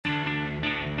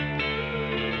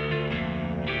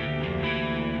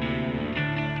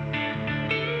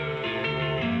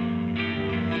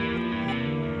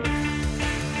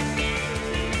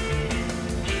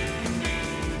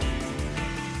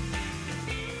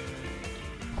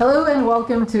Hello and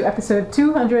welcome to episode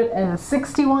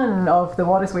 261 of the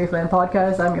What is Waveland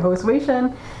podcast. I'm your host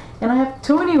Wei-Shen, and I have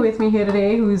Tony with me here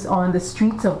today, who's on the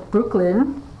streets of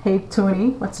Brooklyn. Hey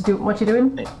Tony, what you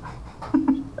doing?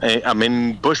 Hey, I'm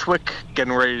in Bushwick,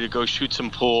 getting ready to go shoot some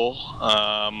pool.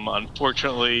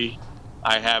 Unfortunately,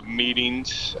 I have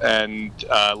meetings and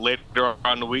later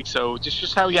on the week, so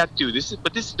just how you have to do this.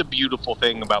 But this is the beautiful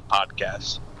thing about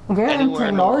podcasts. Yeah, Anywhere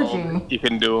and in the technology. world, you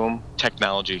can do them.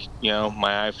 Technology,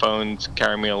 my iPhones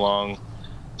carry me along.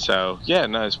 So yeah,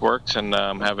 no, this works, and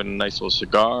I'm having a nice little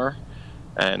cigar,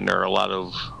 and there are a lot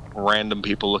of random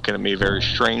people looking at me very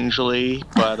strangely.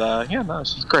 But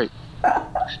this is great.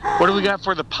 What do we got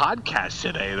for the podcast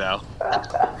today, though?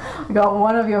 We got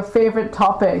one of your favorite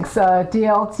topics,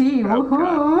 DLT.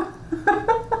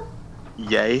 Woohoo!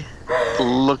 Yay!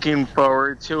 Looking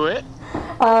forward to it.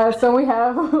 So we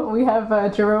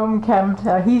have Jerome Kemp.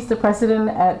 He's the president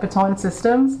at Baton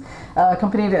Systems, a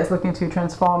company that is looking to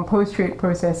transform post-trade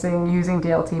processing using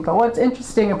DLT. But what's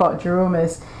interesting about Jerome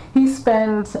is he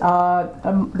spent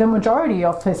the majority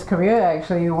of his career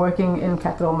actually working in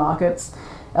capital markets.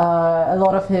 A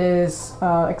lot of his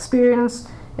experience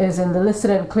is in the listed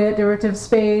and cleared derivative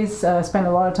space. Spent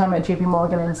a lot of time at JP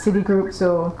Morgan and Citigroup.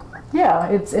 So yeah,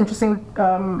 it's interesting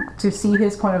to see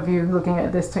his point of view looking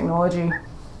at this technology.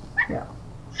 Yeah,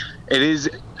 it is.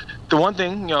 The one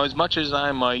thing, as much as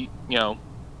I might,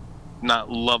 not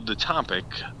love the topic,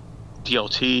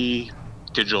 DLT,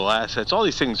 digital assets, all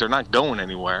these things are not going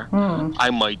anywhere.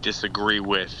 I might disagree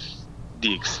with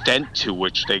the extent to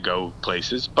which they go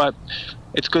places, but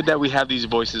it's good that we have these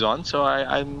voices on, so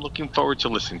I'm looking forward to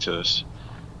listening to this.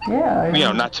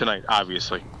 Yeah. Not tonight,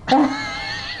 obviously.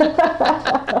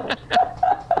 The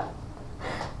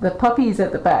puppies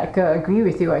at the back agree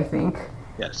with you, I think.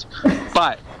 Yes.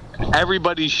 But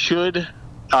everybody should,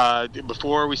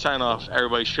 before we sign off,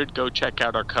 everybody should go check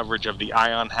out our coverage of the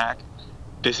Ion hack.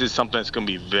 This is something that's going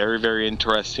to be very, very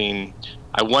interesting.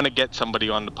 I want to get somebody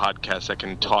on the podcast that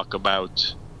can talk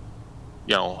about,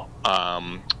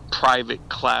 private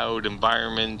cloud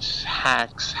environments,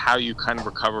 hacks, how you kind of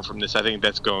recover from this. I think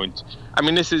that's going to,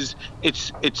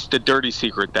 it's the dirty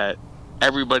secret that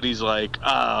everybody's like,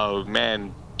 oh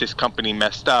man, this company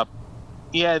messed up.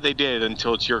 Yeah, they did,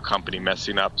 until it's your company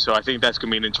messing up. So I think that's going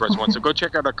to be an interesting one. So go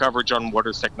check out our coverage on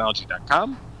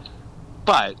waterstechnology.com.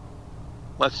 But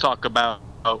let's talk about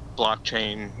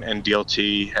blockchain and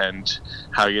DLT and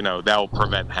how, that will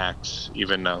prevent hacks,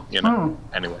 even though,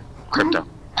 anyway, crypto.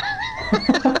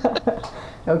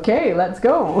 Okay, let's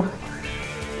go.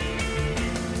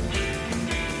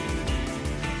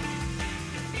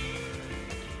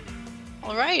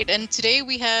 All right, and today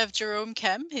we have Jerome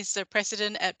Kemp. He's the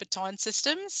president at Baton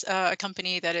Systems, a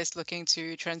company that is looking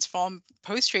to transform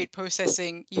post-trade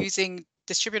processing using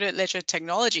distributed ledger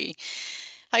technology.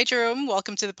 Hi, Jerome.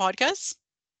 Welcome to the podcast.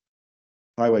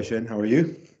 Hi, Wei-Shen. How are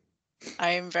you? I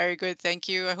am very good, thank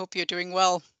you. I hope you're doing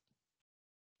well.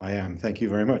 I am. Thank you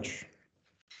very much.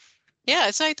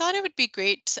 Yeah, so I thought it would be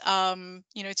great, to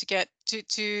get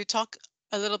to talk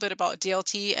a little bit about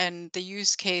DLT and the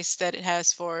use case that it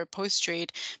has for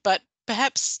post-trade. But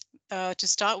perhaps to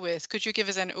start with, could you give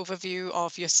us an overview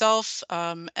of yourself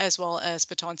as well as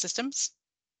Baton Systems?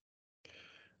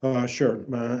 Sure.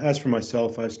 As for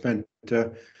myself, I've spent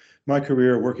my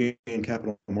career working in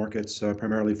capital markets,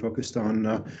 primarily focused on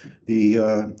the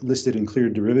listed and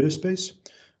cleared derivative space.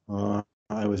 I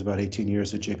was about 18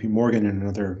 years at JP Morgan and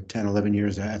another 10, 11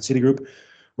 years at Citigroup,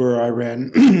 where I ran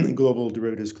global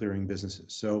derivatives clearing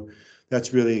businesses. So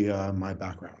that's really my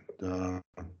background.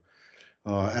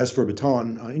 As for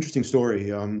Baton, interesting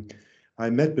story. I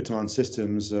met Baton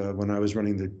Systems when I was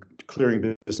running the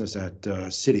clearing business at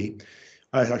Citi.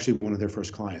 I was actually one of their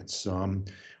first clients.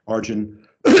 Arjun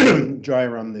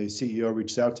Jayaram, the CEO,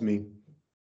 reached out to me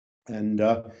and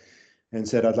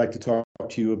said, I'd like to talk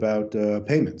to you about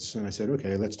payments. And I said,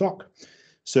 okay, let's talk.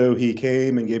 So he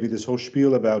came and gave me this whole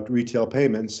spiel about retail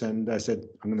payments. And I said,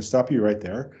 I'm going to stop you right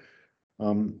there.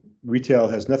 Retail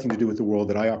has nothing to do with the world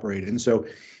that I operate in. So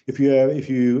if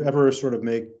you ever sort of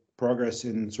make progress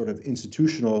in sort of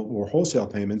institutional or wholesale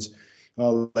payments,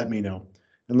 let me know.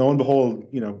 And lo and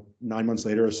behold, 9 months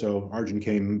later or so, Arjun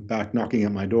came back knocking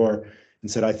at my door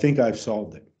and said, I think I've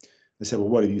solved it. I said, well,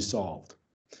 what have you solved?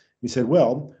 He said,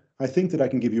 well, I think that I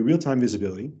can give you real-time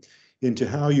visibility into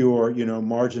how your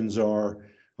margins are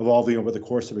evolving over the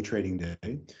course of a trading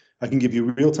day. I can give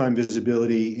you real-time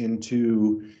visibility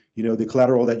into the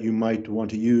collateral that you might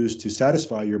want to use to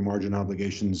satisfy your margin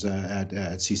obligations at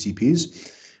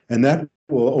CCPs, and that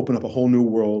will open up a whole new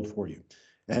world for you.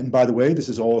 And by the way, this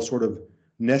is all sort of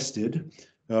nested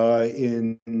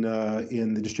in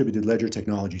the distributed ledger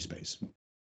technology space.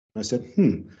 I said,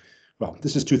 well,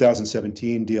 this is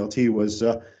 2017. DLT was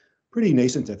pretty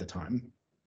nascent at the time,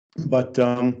 but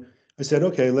I said,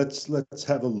 okay, let's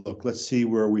have a look. Let's see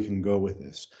where we can go with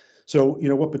this. So,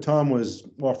 what Baton was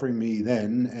offering me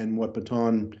then, and what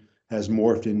Baton has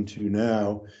morphed into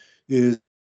now, is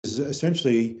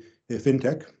essentially a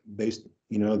fintech based,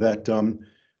 that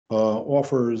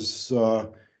offers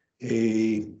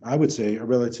I would say, a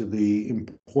relatively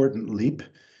important leap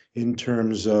in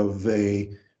terms of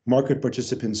a market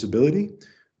participant's ability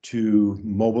to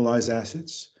mobilize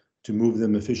assets, to move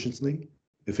them efficiently,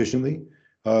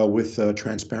 with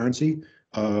transparency,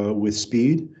 with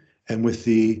speed, and with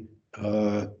the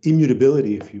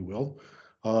immutability, if you will,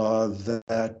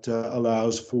 that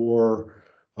allows for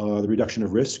the reduction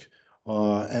of risk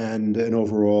and an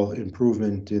overall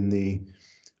improvement in the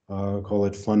call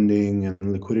it funding and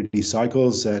liquidity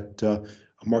cycles that a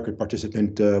market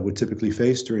participant would typically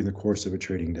face during the course of a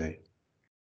trading day.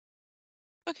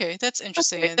 Okay, that's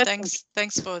interesting, and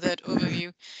thanks for that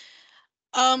overview.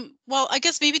 Well, I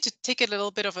guess maybe to take a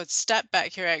little bit of a step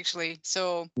back here, actually.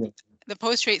 So the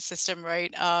post-trade system,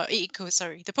 right? The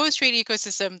post-trade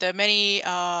ecosystem, there are many, it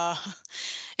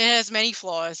has many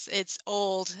flaws. It's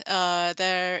old.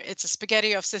 It's a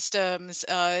spaghetti of systems.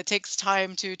 It takes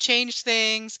time to change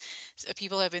things. So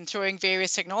people have been throwing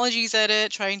various technologies at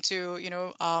it, trying to,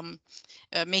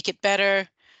 make it better.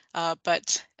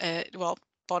 But well,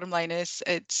 bottom line is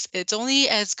it's only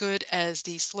as good as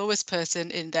the slowest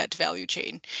person in that value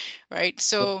chain, right?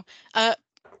 So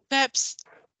perhaps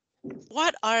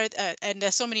what are and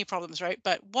there's so many problems, right?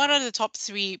 But what are the top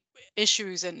 3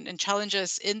 issues and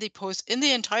challenges in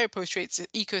the entire post-trade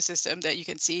ecosystem that you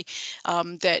can see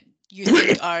that you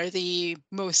think are the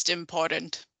most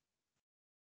important?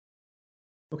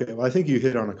 Okay, well, I think you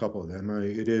hit on a couple of them.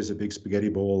 It is a big spaghetti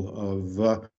bowl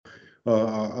of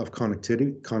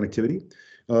connectivity.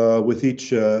 With each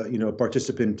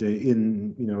participant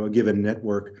in a given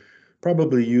network,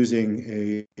 probably using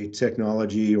a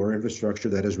technology or infrastructure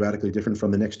that is radically different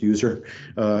from the next user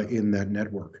in that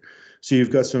network. So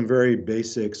you've got some very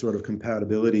basic sort of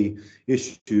compatibility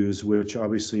issues, which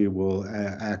obviously will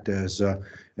act as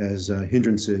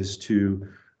hindrances to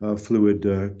fluid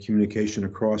communication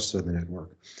across the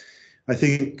network. I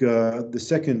think the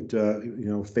second,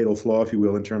 fatal flaw, if you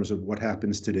will, in terms of what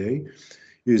happens today,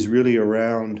 is really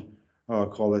around,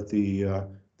 call it the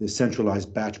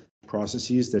centralized batch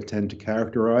processes that tend to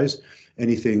characterize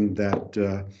anything that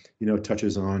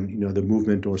touches on the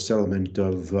movement or settlement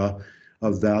of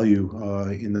value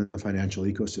in the financial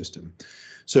ecosystem.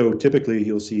 So typically,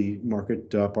 you'll see market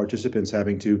participants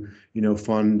having to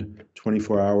fund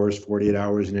 24 hours, 48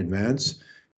 hours in advance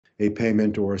a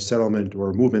payment or a settlement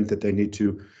or a movement that they need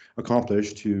to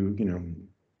accomplish to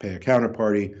pay a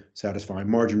counterparty, satisfy a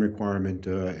margin requirement,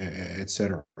 et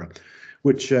cetera,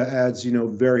 which adds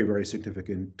very, very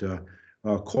significant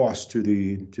cost to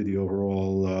the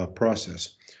overall process.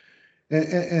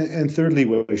 And thirdly,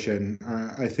 Wei-Shen,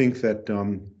 I think that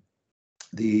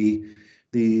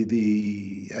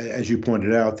as you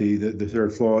pointed out, the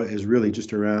third flaw is really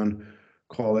just around,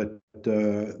 call it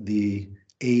the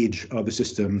age of the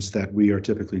systems that we are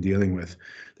typically dealing with.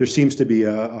 There seems to be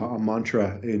a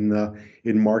mantra in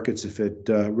markets, if it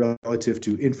relative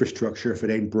to infrastructure, if it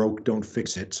ain't broke, don't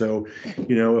fix it. So,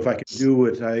 if I can do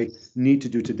what I need to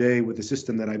do today with the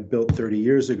system that I built 30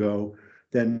 years ago,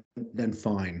 then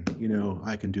fine,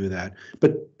 I can do that.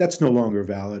 But that's no longer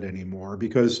valid anymore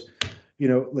because,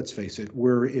 let's face it,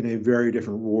 we're in a very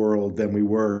different world than we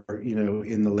were,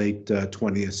 in the late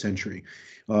 20th century.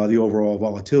 The overall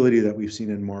volatility that we've seen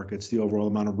in markets, the overall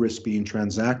amount of risk being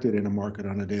transacted in a market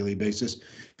on a daily basis,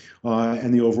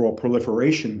 and the overall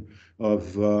proliferation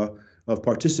of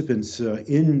participants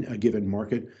in a given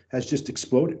market has just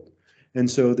exploded. And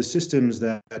so the systems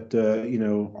that,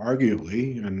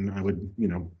 arguably, and I would,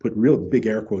 put real big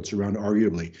air quotes around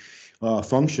arguably,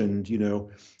 functioned,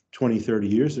 20, 30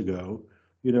 years ago,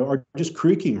 are just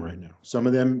creaking right now. Some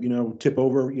of them, tip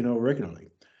over, regularly.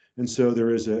 And so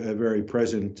there is a very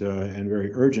present and very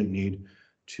urgent need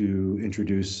to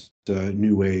introduce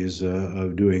new ways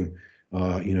of doing,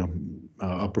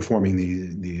 performing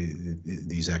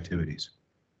these activities.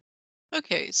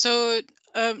 Okay, so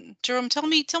Jerome, tell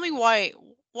me why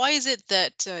is it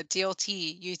that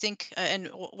DLT you think, and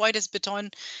why does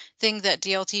Baton think that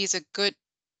DLT is a good,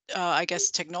 I guess,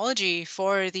 technology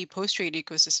for the post-trade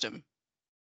ecosystem?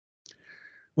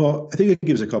 Well, I think it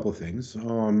gives a couple of things.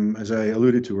 As I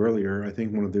alluded to earlier, I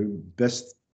think one of the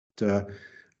best,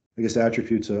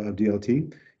 attributes of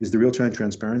DLT is the real-time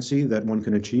transparency that one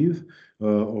can achieve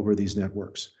over these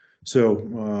networks.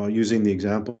 So using the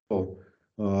example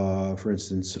for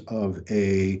instance, of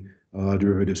a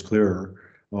derivatives clearer.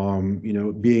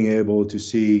 Being able to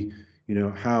see,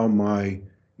 how my,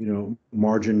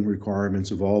 margin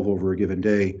requirements evolve over a given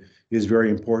day is very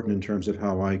important in terms of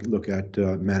how I look at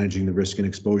managing the risk and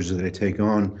exposures that I take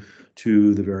on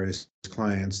to the various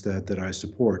clients that I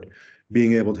support.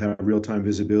 Being able to have real-time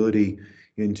visibility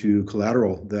into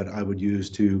collateral that I would use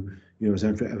to,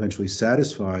 eventually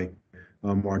satisfy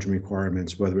margin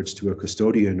requirements, whether it's to a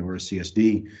custodian or a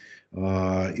CSD,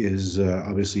 is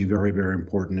obviously very, very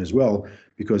important as well,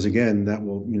 because again, that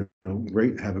will,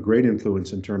 have a great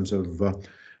influence in terms of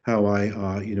how I,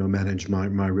 manage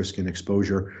my risk and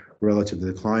exposure relative to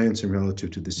the clients and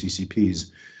relative to the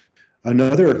CCPs.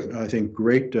 Another, I think,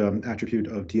 great attribute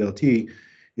of DLT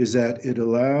is that it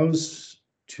allows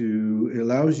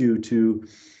you to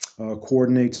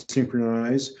coordinate,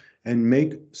 synchronize, and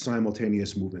make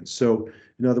simultaneous movements. So,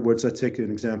 in other words, let's take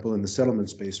an example in the settlement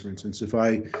space, for instance.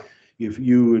 If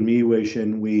you and me,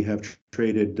 Wei-Shen, we have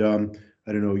traded,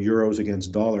 euros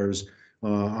against dollars.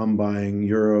 I'm buying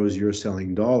euros, you're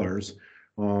selling dollars.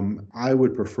 I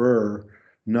would prefer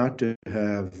not to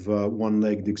have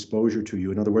one-legged exposure to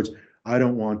you. In other words, I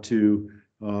don't want to,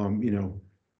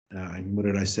 what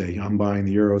did I say? I'm buying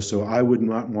the euros, so I would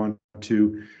not want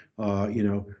to,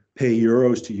 pay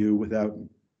euros to you without,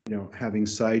 having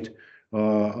sight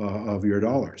of your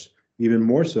dollars. Even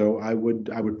more so, I would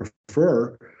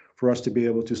prefer for us to be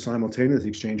able to simultaneously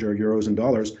exchange our euros and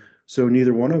dollars, so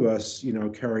neither one of us,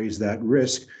 carries that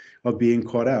risk of being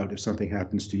caught out. If something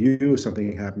happens to you, if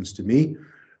something happens to me,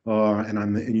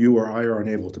 and you or I are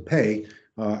unable to pay,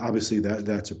 obviously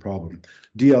that's a problem.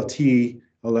 DLT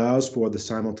allows for the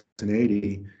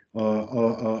simultaneity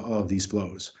of these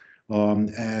flows,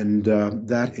 and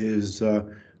that is,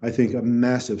 I think, a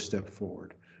massive step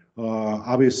forward.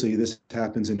 Obviously, this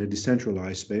happens in a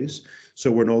decentralized space,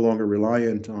 so we're no longer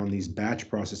reliant on these batch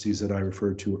processes that I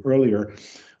referred to earlier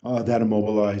that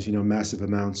immobilize, massive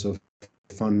amounts of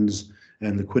funds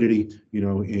and liquidity,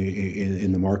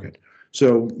 in the market.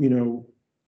 So,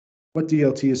 what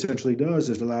DLT essentially does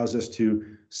is allows us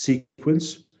to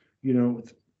sequence,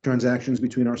 transactions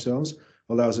between ourselves,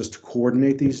 allows us to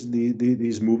coordinate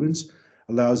these movements,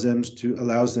 allows them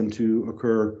to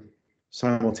occur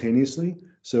simultaneously,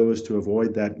 so as to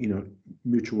avoid that,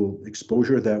 mutual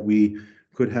exposure that we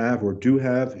could have or do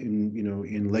have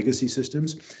in legacy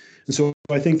systems. And so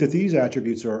I think that these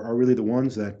attributes are really the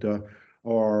ones that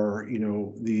are,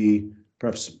 the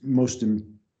perhaps most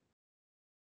important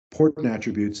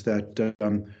attributes that, a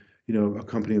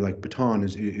company like Baton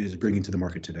is bringing to the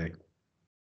market today.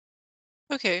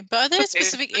 Okay, but are there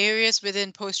specific areas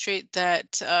within post-trade that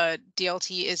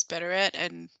DLT is better at,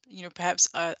 and perhaps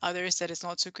others that it's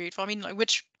not so great for? I mean, like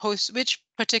which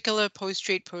particular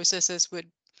post-trade processes would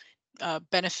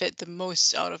benefit the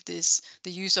most out of the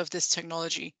use of this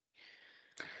technology?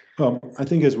 I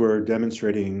think as we're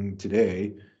demonstrating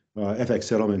today, FX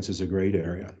settlements is a great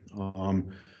area.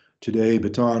 Today,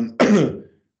 Baton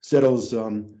settles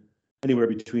anywhere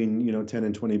between 10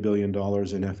 and $20 billion in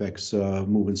FX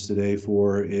movements today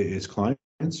for its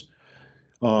clients,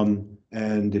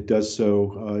 and it does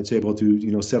so. It's able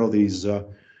to settle these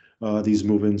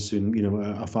movements in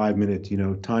a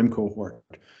 5-minute time cohort,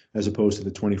 as opposed to the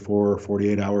 24 or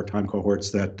 48-hour time cohorts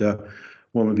that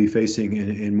one would be facing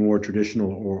in more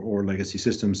traditional or legacy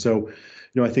systems. So,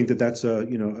 I think that's a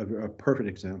perfect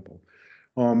example.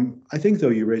 I think, though,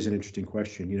 you raise an interesting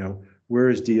question. Where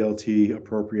is DLT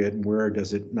appropriate and where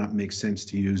does it not make sense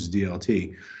to use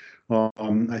DLT?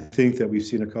 I think that we've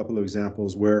seen a couple of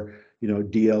examples where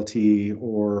DLT,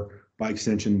 or by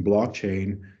extension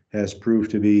blockchain, has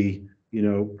proved to be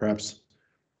perhaps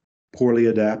poorly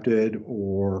adapted,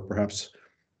 or perhaps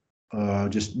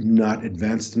just not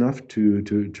advanced enough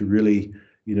to really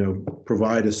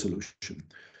provide a solution.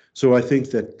 So I think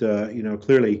that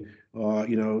clearly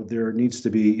there needs to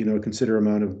be a considerable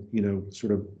amount of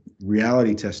sort of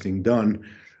reality testing done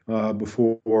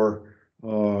before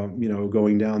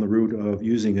going down the route of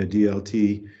using a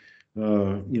DLT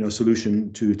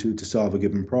solution to solve a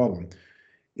given problem.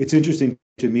 It's interesting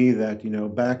to me that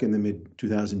back in the mid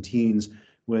 2010s,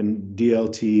 when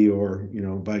DLT, or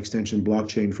by extension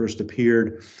blockchain, first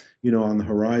appeared on the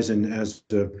horizon as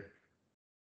a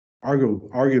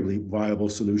arguably viable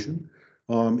solution,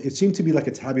 it seemed to be like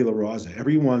a tabula rasa.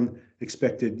 Everyone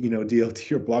expected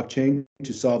DLT or blockchain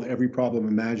to solve every problem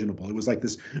imaginable. It was like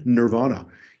this nirvana,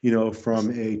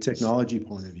 from a technology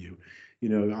point of view.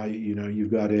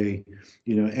 You've got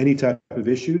any type of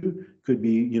issue could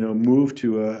be moved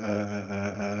to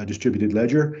a distributed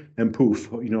ledger, and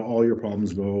poof, all your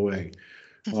problems go away.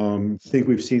 I think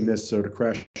we've seen this sort of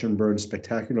crash and burn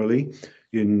spectacularly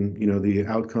in the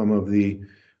outcome of the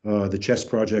chess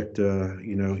project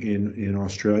in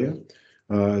Australia.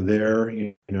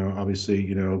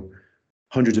 Obviously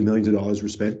hundreds of millions of dollars were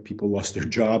spent. People lost their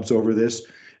jobs over this,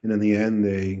 and in the end,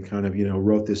 they kind of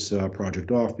wrote this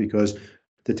project off because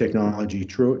the technology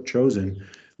chosen,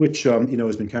 which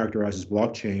has been characterized as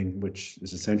blockchain, which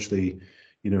is essentially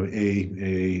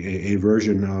a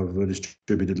version of a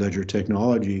distributed ledger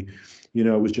technology,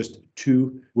 was just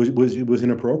was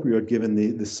inappropriate given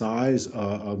the size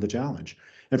of the challenge.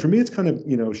 And for me, it's kind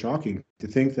of shocking to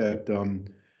think that one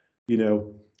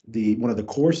of the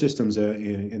core systems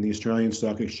in the Australian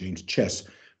Stock Exchange, chess,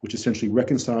 which essentially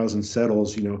reconciles and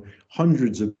settles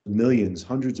hundreds of millions,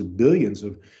 hundreds of billions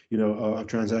of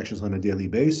transactions on a daily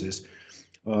basis.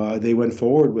 They went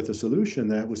forward with a solution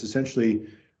that was essentially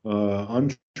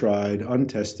untried,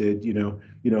 untested,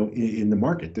 in the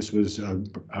market. This was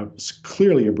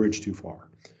clearly a bridge too far.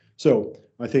 So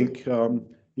I think,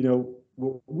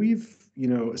 what we've,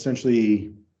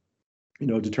 essentially,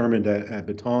 determined at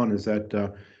Baton is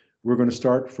that we're going to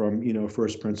start from,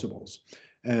 first principles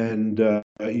and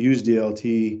use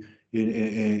DLT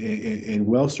in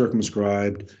well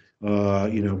circumscribed,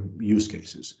 use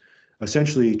cases.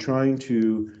 Essentially trying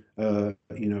to,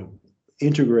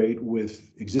 integrate with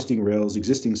existing rails,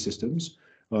 existing systems,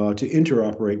 to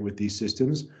interoperate with these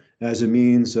systems as a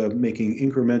means of making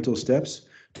incremental steps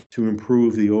to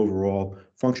improve the overall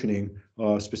functioning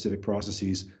specific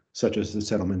processes, such as the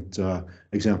settlement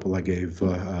example I gave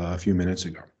a few minutes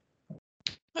ago.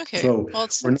 Okay. So, well,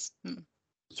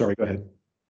 sorry, go ahead.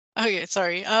 Okay,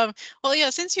 sorry. Well, yeah,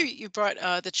 since you brought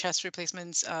the chess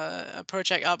replacements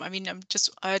project up, I mean,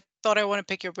 I thought I want to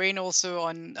pick your brain also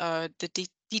on the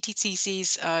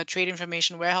DTCC's Trade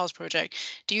Information Warehouse project.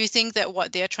 Do you think that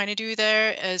what they're trying to do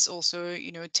there is also,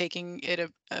 taking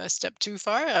it a step too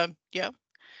far? Yeah.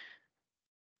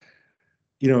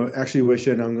 Actually,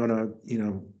 Wei-Shen, I'm gonna,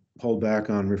 hold back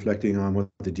on reflecting on what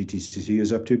the DTCC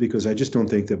is up to, because I just don't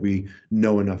think that we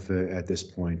know enough at this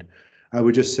point. I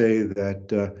would just say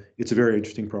that it's a very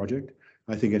interesting project.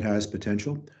 I think it has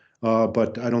potential,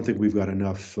 but I don't think we've got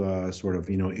enough sort of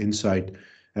insight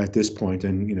at this point.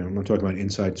 And I'm not talking about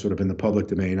insight sort of in the public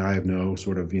domain. I have no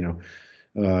sort of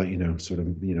magical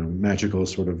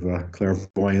sort of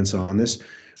clairvoyance on this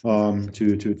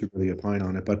to really opine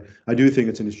on it. But I do think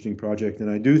it's an interesting project,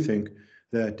 and I do think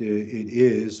that it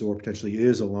is, or potentially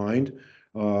is, aligned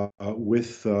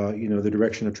with the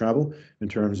direction of travel in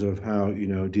terms of how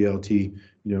DLT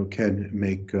can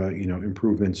make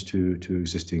improvements to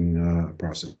existing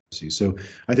processes. So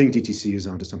I think DTC is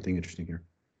onto something interesting here.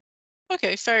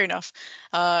 Okay, fair enough.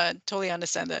 Totally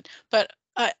understand that. But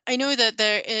I know that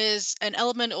there is an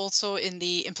element also in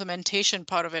the implementation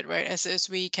part of it, right? As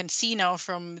we can see now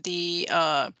from the,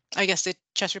 I guess, the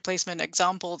chess replacement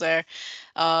example there,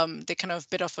 they kind of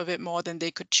bit off a bit more than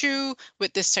they could chew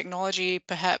with this technology,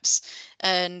 perhaps.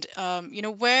 And,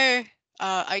 where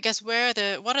I guess what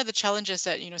are the challenges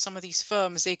that some of these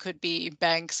firms, they could be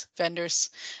banks,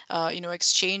 vendors,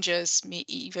 exchanges,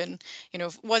 even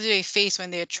what do they face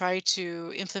when they try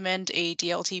to implement a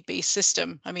DLT-based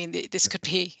system? I mean, this could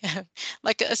be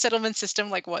like a settlement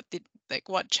system, like what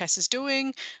chess is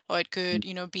doing, or it could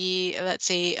be, let's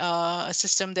say, a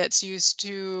system that's used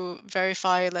to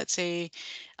verify, let's say,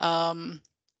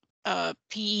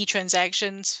 PE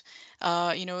transactions,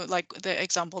 like the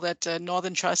example that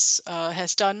Northern Trust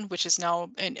has done, which is now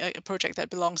a project that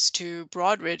belongs to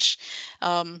Broadridge.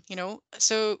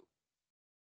 So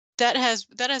that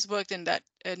has worked in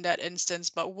that instance.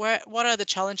 But what are the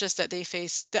challenges that they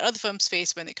face, that other firms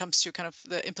face, when it comes to kind of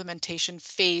the implementation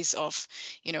phase of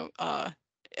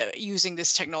using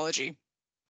this technology?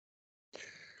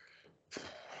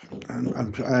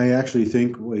 I actually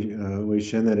think,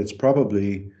 Wei-Shen, that it's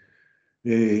probably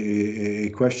a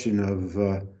question of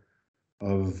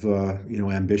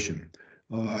ambition,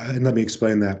 and let me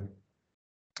explain that.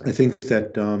 I think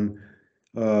that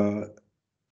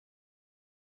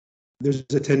there's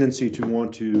a tendency to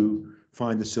want to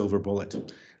find the silver bullet,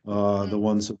 the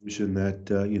one solution that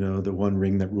the one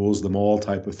ring that rules them all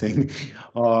type of thing,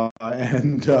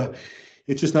 and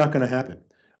it's just not going to happen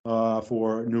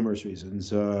for numerous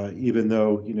reasons. Even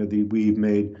though we've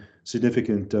made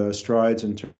significant strides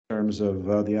in terms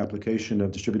of the application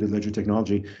of distributed ledger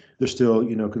technology, there's still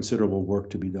considerable work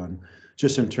to be done.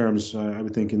 Just in terms, I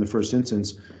would think, in the first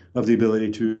instance, of the ability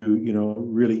to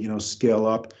really scale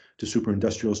up to super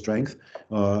industrial strength,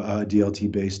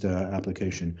 DLT-based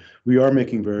application. We are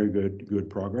making very good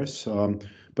progress,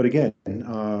 but again,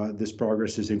 this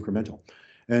progress is incremental,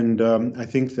 and I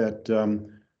think that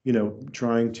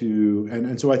trying to,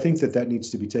 and so I think that needs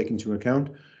to be taken into account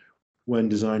when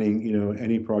designing,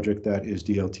 any project that is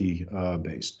DLT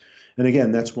based. And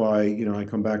again, that's why, I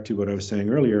come back to what I was saying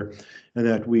earlier, and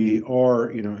that we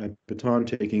are, at Baton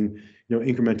taking,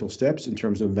 incremental steps in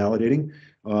terms of validating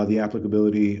the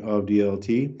applicability of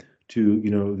DLT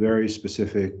to, very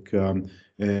specific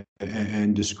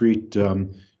and discrete,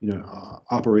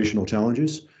 operational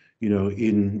challenges,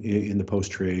 in the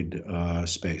post-trade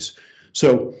space.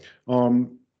 So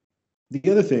the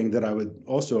other thing that I would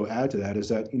also add to that is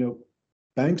that,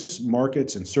 banks,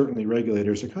 markets, and certainly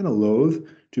regulators are kind of loath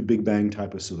to big bang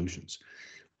type of solutions.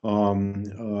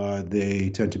 They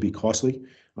tend to be costly,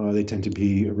 they tend to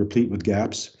be replete with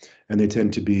gaps, and they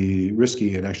tend to be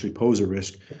risky and actually pose a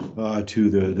risk to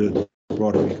the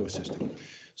broader ecosystem.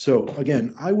 So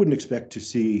again, I wouldn't expect to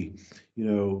see,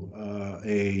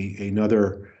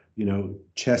 another,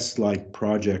 chess-like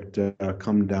project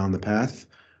come down the path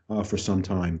for some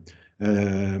time.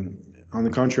 On the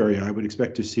contrary, I would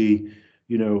expect to see,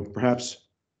 perhaps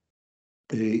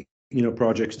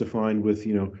projects defined with,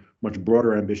 much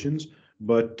broader ambitions,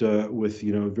 but with,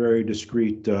 very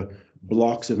discrete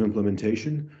blocks of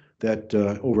implementation that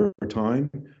over time,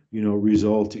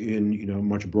 result in,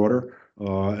 much broader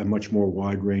and much more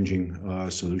wide-ranging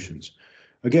solutions.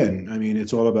 Again, I mean,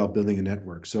 it's all about building a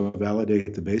network. So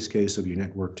validate the base case of your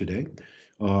network today,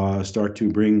 start to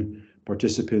bring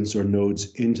participants or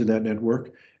nodes into that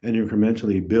network, and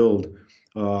incrementally build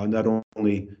not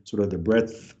only sort of the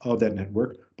breadth of that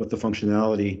network, but the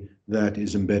functionality that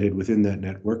is embedded within that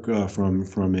network from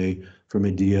a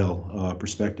DL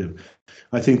perspective.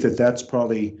 I think that that's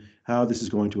probably how this is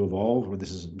going to evolve, or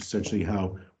this is essentially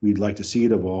how we'd like to see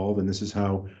it evolve, and this is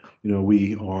how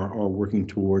we are working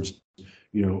towards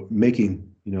making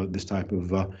this type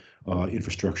of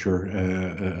infrastructure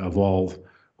evolve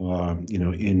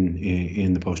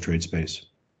in the post-trade space.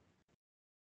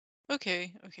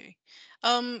 Okay.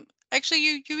 Actually,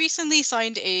 you recently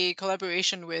signed a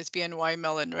collaboration with BNY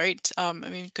Mellon, right? I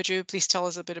mean, could you please tell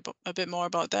us a bit more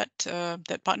about that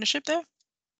partnership there?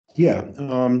 Yeah,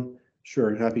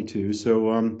 sure, happy to.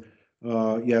 So,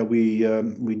 yeah,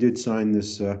 we did sign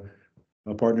this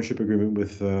a partnership agreement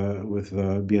with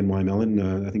BNY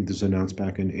Mellon. I think this was announced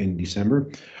back in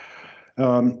December.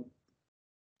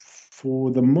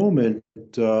 For the moment,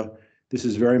 this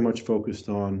is very much focused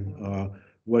on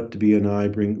what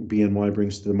BNY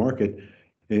brings to the market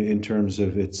in terms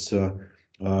of its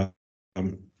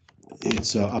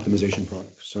optimization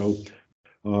product. So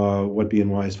what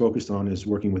BNY is focused on is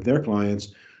working with their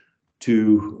clients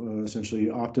to essentially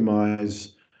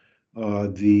optimize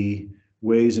the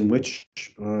ways in which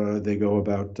they go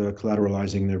about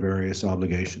collateralizing their various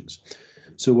obligations.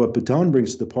 So what Baton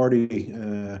brings to the party,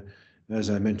 as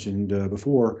I mentioned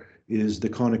before, is the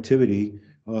connectivity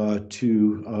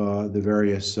to the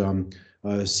various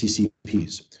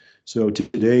CCPs. So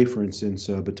today, for instance,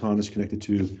 Baton is connected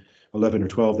to 11 or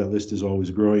 12, that list is always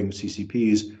growing,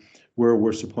 CCPs, where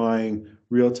we're supplying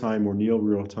real-time or near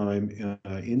real-time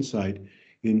insight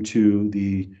into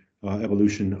the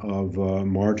evolution of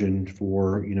margin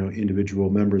for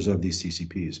individual members of these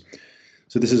CCPs.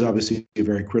 So this is obviously a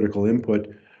very critical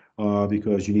input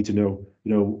because you need to know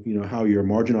how your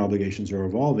margin obligations are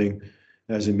evolving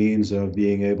as a means of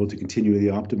being able to continually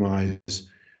optimize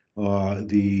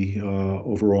the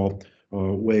overall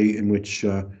way in which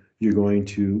you're going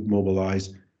to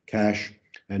mobilize cash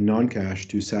and non-cash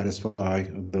to satisfy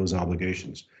those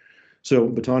obligations. So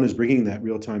Baton is bringing that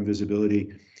real-time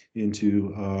visibility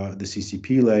into the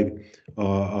CCP leg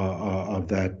of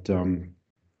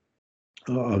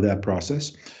that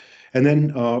process, and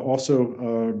then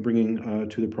also bringing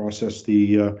to the process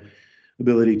the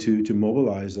ability to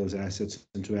mobilize those assets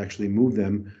and to actually move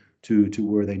them to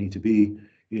where they need to be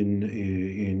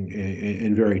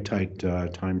in very tight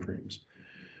timeframes.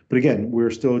 But again,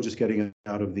 we're still just getting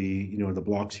out of the the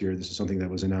blocks here. This is something that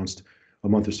was announced a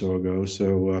month or so ago.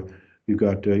 So we've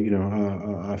got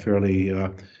a fairly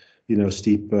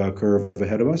steep curve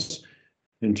ahead of us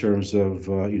in terms of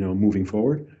moving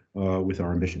forward with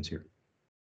our ambitions here.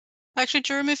 Actually,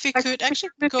 Jerome, if we could actually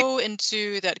go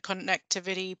into that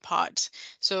connectivity part.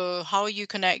 So how you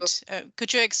connect,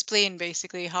 could you explain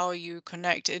basically how you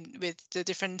connect with the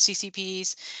different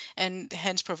CCPs and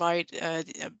hence provide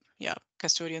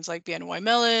custodians like BNY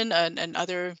Mellon and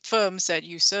other firms that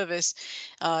you service,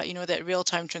 that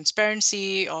real-time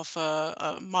transparency of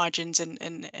margins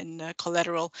and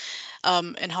collateral,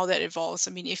 and how that evolves.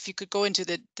 I mean, if you could go into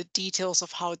the details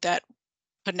of how that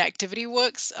connectivity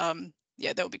works,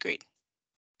 yeah, that would be great.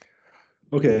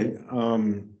 Okay.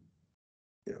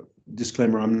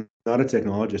 disclaimer, I'm not a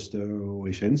technologist,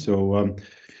 Wei-Shen, so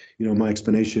my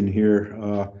explanation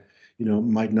here,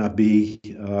 might not be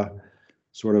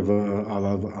sort of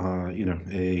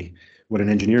what an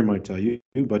engineer might tell you,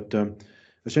 but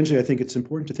essentially, I think it's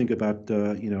important to think about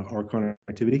our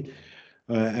connectivity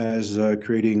as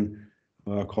creating,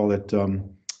 call it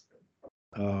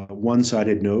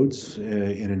one-sided nodes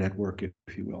in a network, if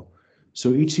you will.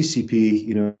 So each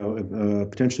CCP,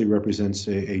 potentially represents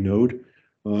a node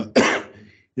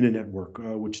in a network,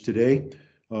 which today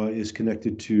is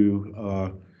connected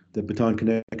to that Baton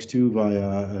connects to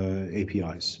via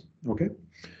APIs. Okay,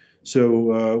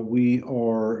 so we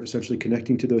are essentially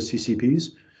connecting to those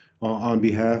CCPs on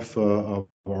behalf of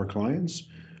our clients,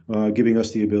 giving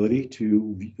us the ability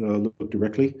to look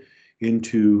directly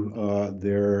into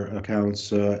their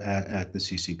accounts at the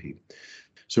CCP.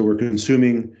 So we're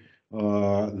consuming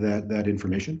that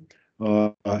information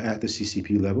at the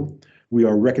CCP level. We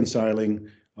are reconciling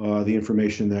the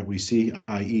information that we see,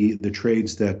 i.e. the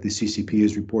trades that the CCP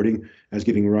is reporting as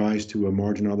giving rise to a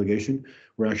margin obligation.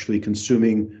 We're actually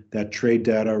consuming that trade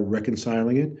data,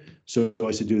 reconciling it, so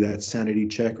as to do that sanity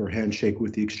check or handshake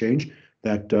with the exchange,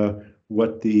 that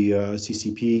what the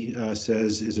CCP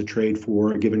says is a trade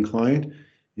for a given client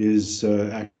is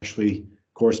actually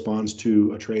corresponds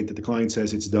to a trade that the client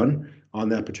says it's done on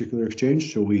that particular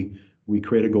exchange. So we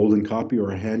create a golden copy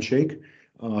or a handshake,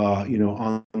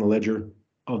 on the ledger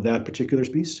of that particular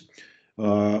piece.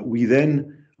 We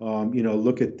then,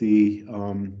 look at the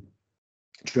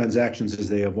transactions as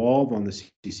they evolve on the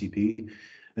CCP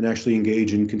and actually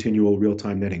engage in continual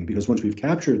real-time netting, because once we've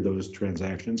captured those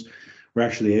transactions, we're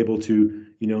actually able to,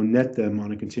 net them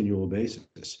on a continual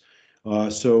basis.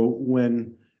 So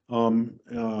when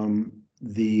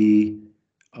the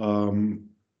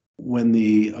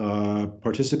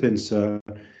participants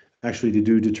actually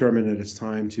determine that it's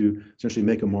time to essentially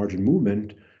make a margin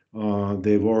movement,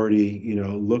 they've already,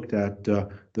 looked at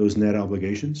those net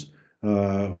obligations,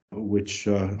 which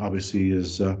obviously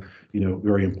is,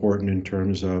 very important in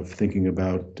terms of thinking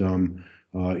about,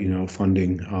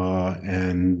 funding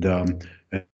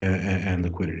and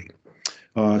liquidity.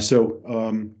 So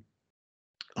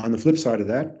on the flip side of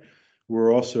that,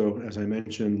 we're also, as I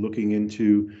mentioned, looking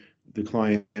into the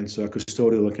client's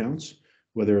custodial accounts,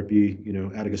 whether it be,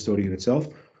 at a custodian itself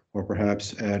or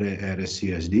perhaps at a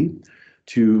CSD,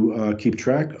 to keep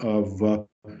track of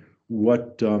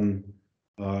what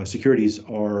securities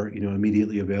are,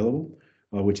 immediately available,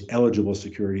 which eligible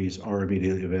securities are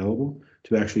immediately available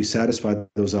to actually satisfy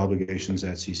those obligations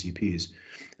at CCPs.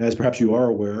 As perhaps you are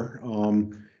aware,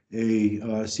 a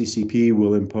CCP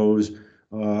will impose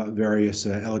various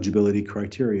eligibility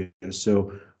criteria.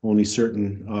 So only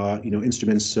certain,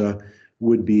 instruments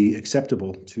would be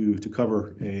acceptable to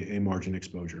cover a margin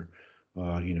exposure.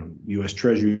 U.S.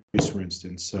 Treasuries, for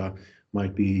instance,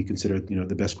 might be considered,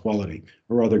 the best quality,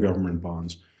 or other government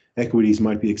bonds. Equities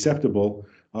might be acceptable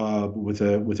with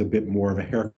a bit more of a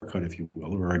haircut, if you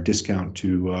will, or a discount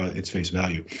to its face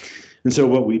value. And so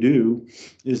what we do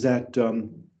is that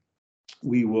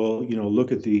we will,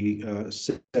 look at the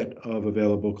set of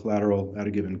available collateral at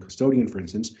a given custodian, for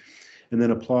instance, and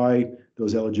then apply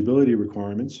those eligibility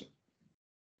requirements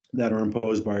that are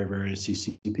imposed by a various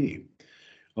CCP.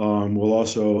 We'll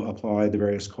also apply the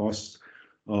various costs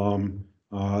that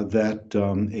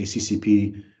a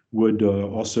CCP would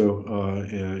also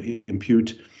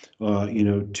impute,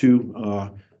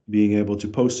 to being able to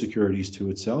post securities to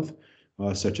itself,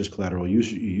 such as collateral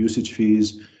usage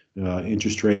fees,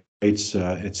 interest rates,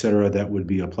 et cetera, that would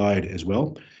be applied as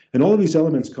well. And all of these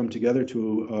elements come together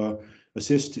to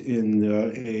assist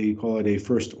in call it a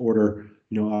first order,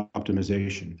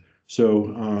 optimization.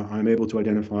 So I'm able to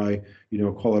identify,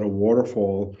 call it a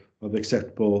waterfall of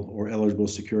acceptable or eligible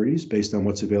securities based on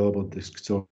what's available at this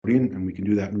custodian, and we can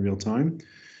do that in real time.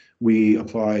 We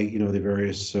apply, the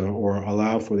various or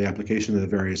allow for the application of the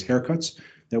various haircuts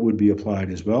that would be applied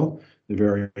as well, the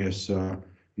various,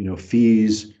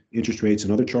 fees, interest rates,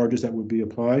 and other charges that would be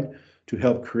applied to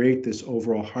help create this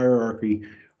overall hierarchy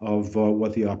of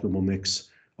what the optimal mix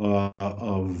of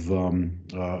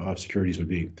securities would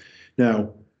be.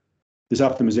 Now, this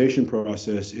optimization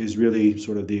process is really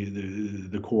sort of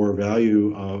the core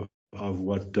value of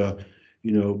what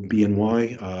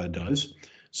BNY does.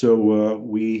 So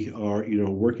we are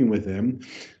working with them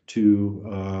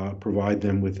to provide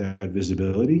them with that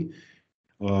visibility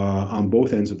on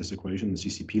both ends of this equation, the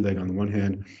CCP leg on the one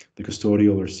hand, the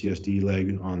custodial or CSD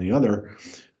leg on the other,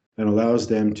 and allows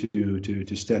them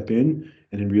to step in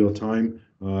and in real time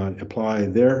apply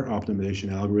their optimization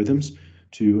algorithms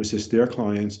to assist their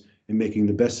clients in making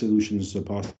the best solutions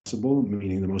possible,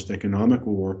 meaning the most economic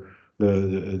or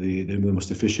the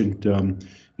most efficient,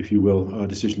 if you will,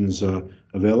 decisions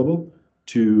available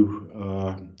to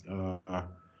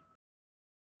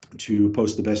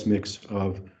post the best mix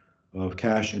of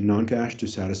cash and non-cash to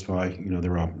satisfy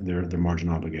their margin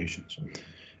obligations.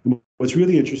 What's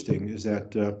really interesting is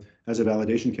that as a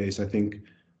validation case, I think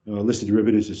listed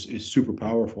derivatives is super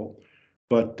powerful,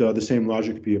 but the same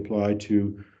logic can be applied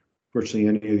to virtually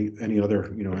any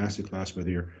other asset class, whether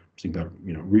you're thinking about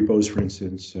repos, for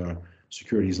instance,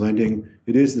 securities lending.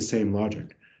 It is the same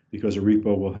logic, because a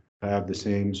repo will have the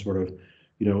same sort of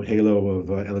halo of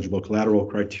eligible collateral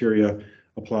criteria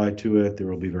applied to it. There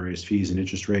will be various fees and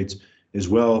interest rates as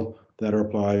well that are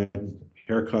applied,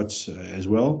 haircuts as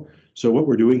well. So what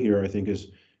we're doing here, I think, is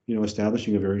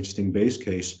establishing a very interesting base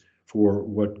case for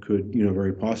what could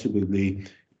very possibly be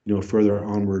further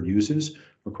onward uses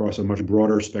across a much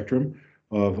broader spectrum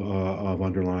of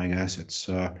underlying assets,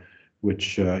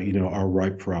 which are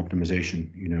ripe for optimization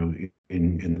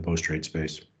in the post trade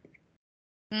space.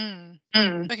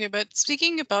 Okay, but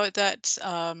speaking about that,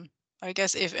 I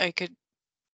guess if I could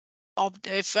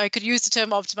use the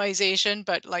term optimization,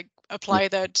 but like apply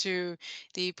that to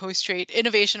the post-trade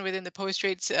innovation within the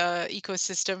post-trade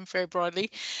ecosystem very broadly.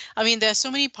 I mean, there's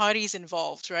so many parties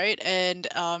involved, right? And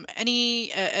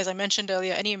as I mentioned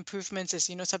earlier, any improvements is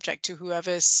subject to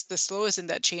whoever's the slowest in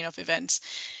that chain of events.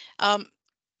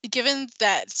 Given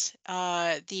that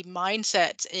the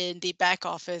mindset in the back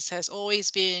office has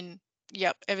always been,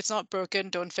 yep, if it's not broken,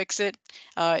 don't fix it.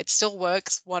 It still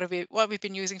works. What we've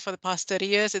been using for the past 30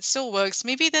 years, it still works.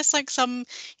 Maybe there's like some,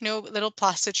 little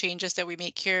plaster changes that we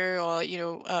make here, or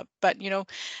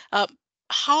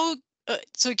how?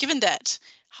 So given that,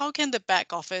 how can the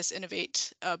back office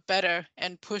innovate better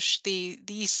and push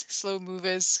these slow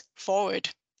movers forward?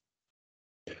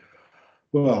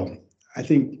 Well, I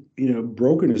think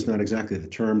broken is not exactly the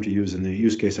term to use in the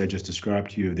use case I just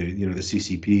described to you, the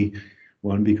CCP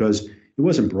one, because it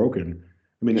wasn't broken.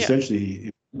 I mean, essentially,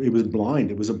 it was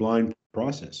blind. It was a blind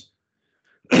process.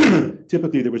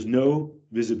 Typically, there was no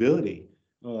visibility,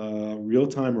 real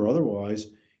time or otherwise,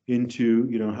 into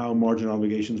how margin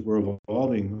obligations were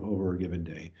evolving over a given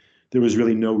day. There was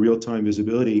really no real time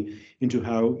visibility into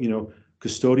how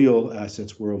custodial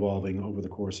assets were evolving over the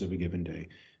course of a given day.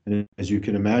 And as you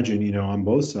can imagine, on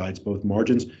both sides, both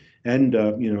margins and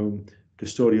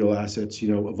custodial assets,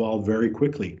 evolve very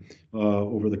quickly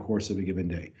over the course of a given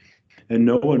day. And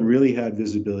no one really had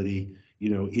visibility,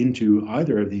 into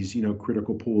either of these,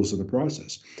 critical pools of the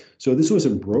process. So this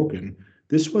wasn't broken.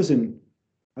 This wasn't,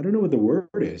 I don't know what the word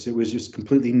is. It was just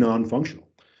completely non-functional.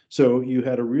 So you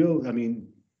had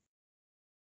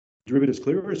derivatives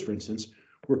clearers, for instance,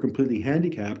 were completely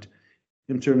handicapped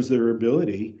in terms of their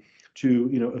ability to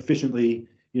efficiently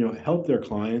help their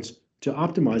clients to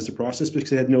optimize the process, because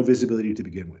they had no visibility to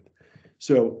begin with.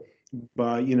 So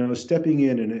by stepping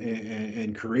in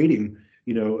and creating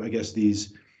I guess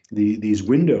these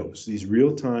windows, these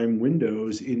real-time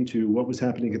windows into what was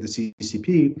happening at the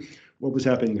CCP, what was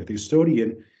happening at the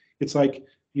custodian, it's like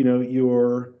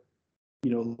you're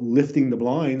lifting the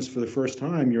blinds for the first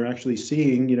time. You're actually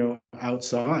seeing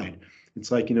outside.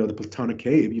 It's like the Platonic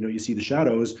cave. You see the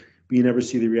shadows, but you never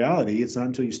see the reality. It's not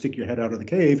until you stick your head out of the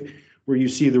cave where you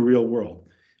see the real world.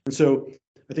 And so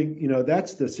I think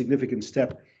that's the significant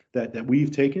step that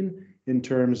we've taken in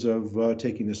terms of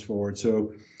taking this forward.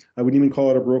 So I wouldn't even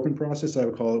call it a broken process. I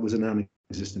would call it was a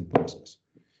non-existent process,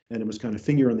 and it was kind of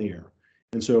finger in the air.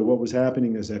 And so what was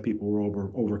happening is that people were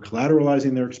over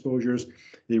collateralizing their exposures.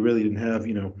 They really didn't have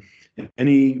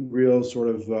any real sort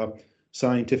of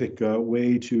scientific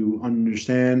way to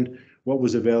understand what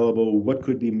was available, what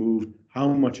could be moved, how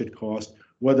much it cost,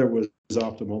 whether it was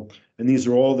optimal. And these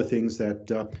are all the things that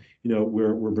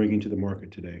we're bringing to the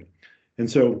market today.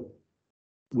 And so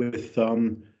with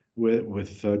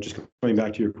just coming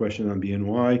back to your question on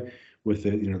BNY, with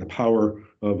the power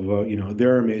of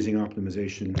their amazing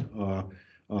optimization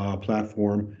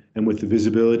platform, and with the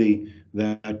visibility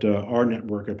that our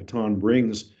network at Baton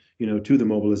brings to the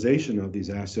mobilization of these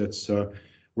assets,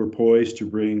 we're poised to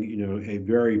bring a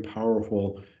very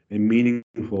powerful and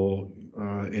meaningful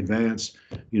advance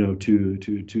to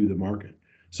the market.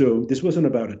 So this wasn't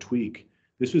about a tweak.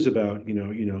 This was about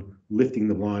lifting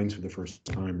the blinds for the first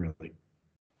time, really.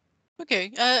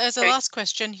 Okay, as a last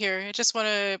question here, I just want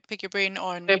to pick your brain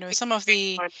on some of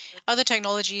the other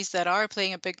technologies that are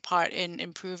playing a big part in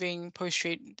improving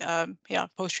post-trade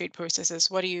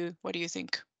processes. What do you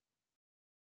think?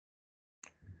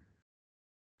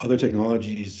 Other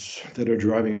technologies that are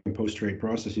driving post-trade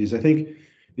processes, I think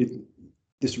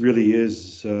this really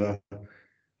is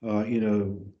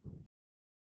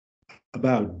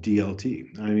about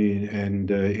DLT. I mean, and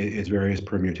its various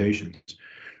permutations.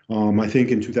 I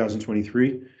think in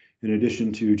 2023, in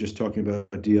addition to just talking about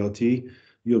DLT,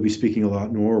 you'll be speaking a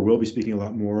lot more, or will be speaking a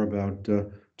lot more about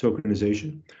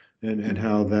tokenization and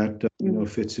how that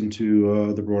fits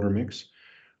into the broader mix.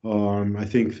 I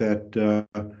think that,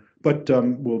 but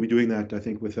we'll be doing that, I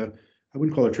think, with I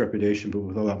wouldn't call it trepidation, but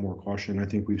with a lot more caution. I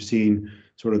think we've seen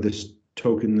sort of this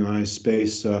tokenized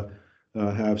space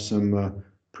have some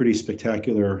pretty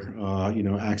spectacular,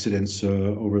 accidents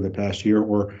over the past year,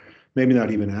 or maybe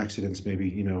not even accidents,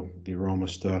 maybe, they were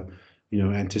almost,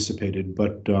 anticipated.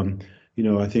 But,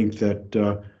 I think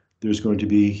that there's going to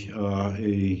be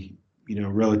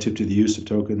relative to the use of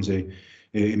tokens, a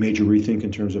major rethink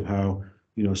in terms of how,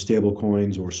 stable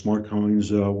coins or smart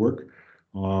coins work.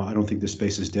 I don't think the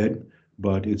space is dead,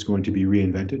 but it's going to be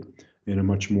reinvented in a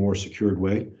much more secured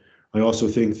way. I also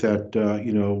think that,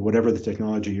 whatever the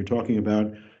technology you're talking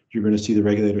about, you're going to see the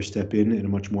regulators step in a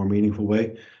much more meaningful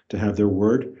way to have their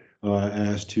word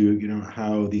as to,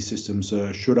 how these systems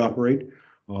should operate,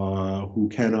 who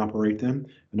can operate them,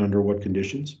 and under what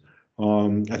conditions.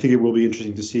 I think it will be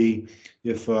interesting to see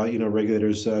if,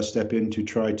 regulators step in to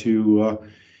try to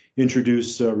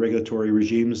introduce regulatory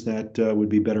regimes that would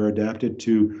be better adapted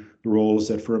to the roles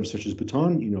that firms such as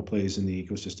Baton, plays in the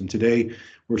ecosystem. Today,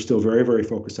 we're still very, very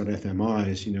focused on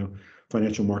FMIs,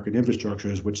 financial market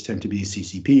infrastructures, which tend to be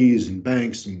CCPs and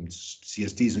banks and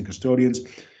CSDs and custodians.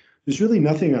 There's really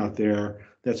nothing out there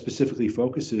that specifically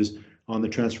focuses on the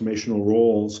transformational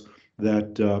roles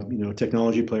that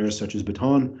technology players such as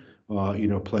Baton,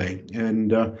 play.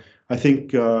 And I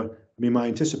think, my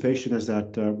anticipation is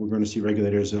that we're going to see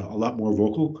regulators a lot more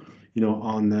vocal,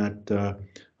 on that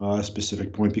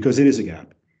specific point, because it is a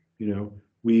gap.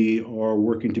 We are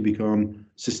working to become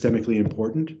systemically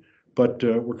important, but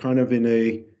we're kind of in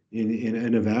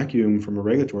a vacuum from a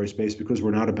regulatory space because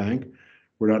we're not a bank,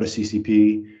 we're not a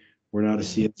CCP, we're not a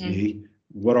CSD.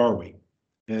 What are we?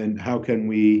 And how can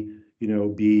we,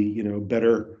 be,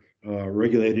 better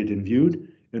regulated and viewed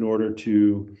in order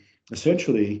to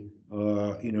essentially,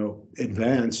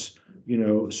 advance,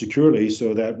 securely,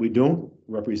 so that we don't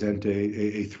represent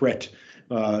a threat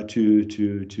to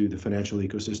the financial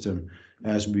ecosystem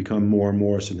as we become more and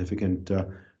more significant,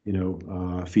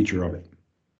 feature of it.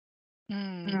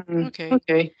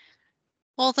 Okay.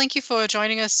 Well, thank you for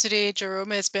joining us today,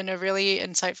 Jerome. It's been a really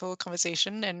insightful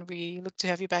conversation, and we look to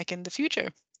have you back in the future.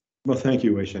 Well, thank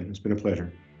you, Wei-Shen. It's been a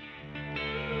pleasure.